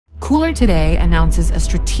KULR today announces a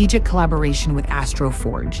strategic collaboration with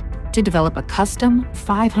AstroForge to develop a custom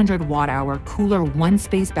 500 watt-hour KULR ONE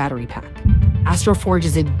Space battery pack. AstroForge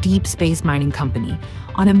is a deep space mining company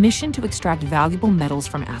on a mission to extract valuable metals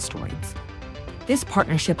from asteroids. This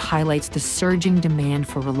partnership highlights the surging demand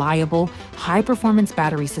for reliable, high-performance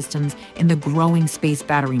battery systems in the growing space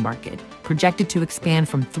battery market, projected to expand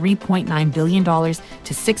from $3.9 billion to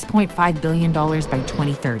 $6.5 billion by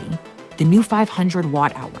 2030. The new 500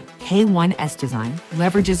 watt-hour K1S design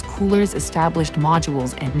leverages KULR's established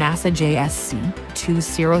modules and NASA JSC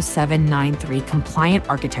 20793 compliant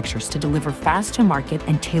architectures to deliver fast-to-market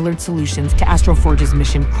and tailored solutions to AstroForge's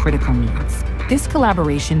mission-critical needs. This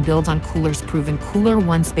collaboration builds on KULR's proven KULR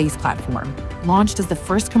ONE Space platform, launched as the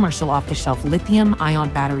first commercial off-the-shelf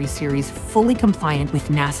lithium-ion battery series fully compliant with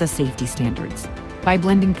NASA safety standards. By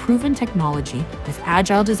blending proven technology with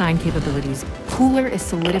agile design capabilities, KULR is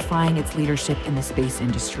solidifying its leadership in the space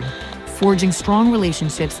industry, forging strong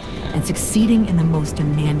relationships and succeeding in the most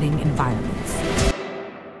demanding environments.